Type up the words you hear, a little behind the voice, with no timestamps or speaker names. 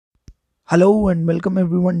Hello and welcome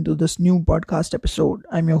everyone to this new podcast episode.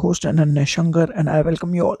 I'm your host Ananya Shankar and I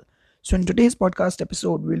welcome you all. So in today's podcast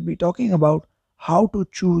episode, we'll be talking about how to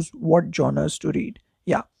choose what genres to read.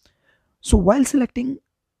 Yeah. So while selecting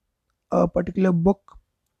a particular book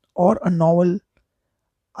or a novel,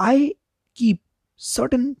 I keep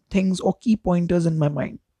certain things or key pointers in my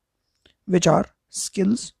mind, which are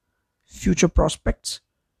skills, future prospects,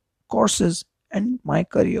 courses, and my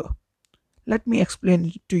career. Let me explain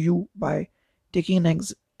it to you by taking an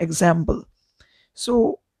example.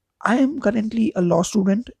 So, I am currently a law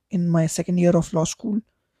student in my second year of law school,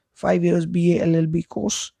 5 years BA LLB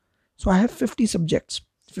course. So, I have 50 subjects,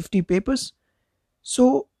 50 papers.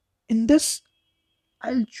 So, in this,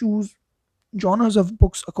 I'll choose genres of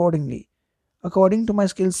books accordingly, according to my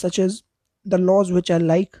skills, such as the laws which I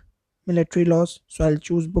like, military laws. So, I'll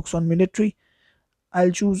choose books on military.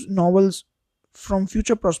 I'll choose novels from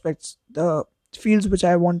future prospects, the fields which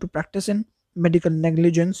I want to practice in, medical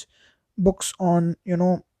negligence, books on,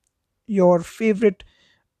 your favorite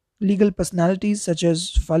legal personalities such as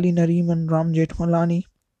Fali Nareem and Ram Jethmalani,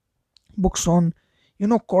 books on,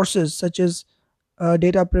 courses such as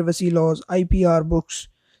data privacy laws, IPR books.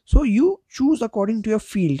 So you choose according to your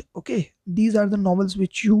field. Okay, these are the novels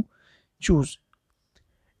which you choose,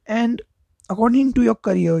 and according to your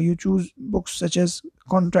career, you choose books such as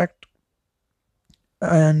contract,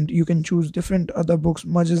 and you can choose different other books,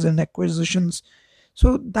 mergers and acquisitions.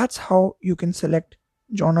 So that's how you can select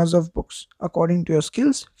genres of books according to your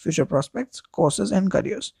skills, future prospects, courses, and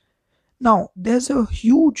careers. Now, there's a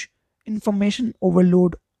huge information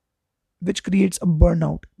overload which creates a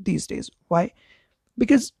burnout these days. Why?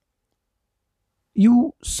 Because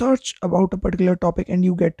you search about a particular topic and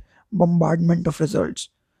you get bombardment of results.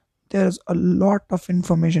 There's a lot of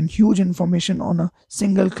information, huge information on a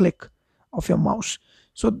single click of your mouse.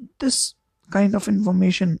 So this kind of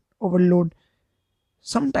information overload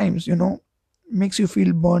sometimes, makes you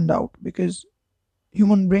feel burned out, because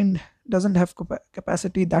human brain doesn't have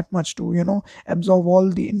capacity that much to, absorb all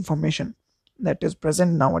the information that is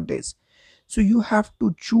present nowadays. So you have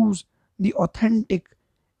to choose the authentic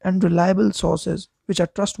and reliable sources which are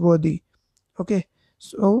trustworthy. Okay,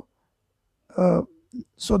 so uh,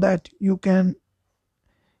 so that you can,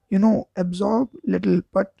 absorb little,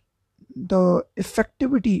 but the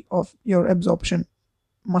effectivity of your absorption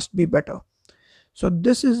must be better. So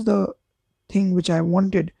this is the thing which I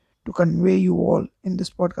wanted to convey you all in this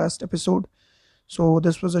podcast episode. So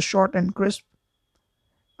this was a short and crisp,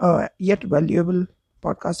 yet valuable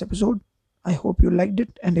podcast episode. I hope you liked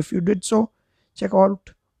it, and if you did so, check out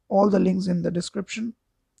all the links in the description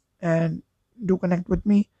and do connect with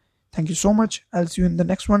me. Thank you so much. I'll see you in the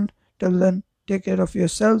next one. Till then, take care of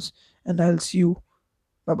yourselves, and I'll see you.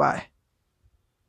 Bye bye.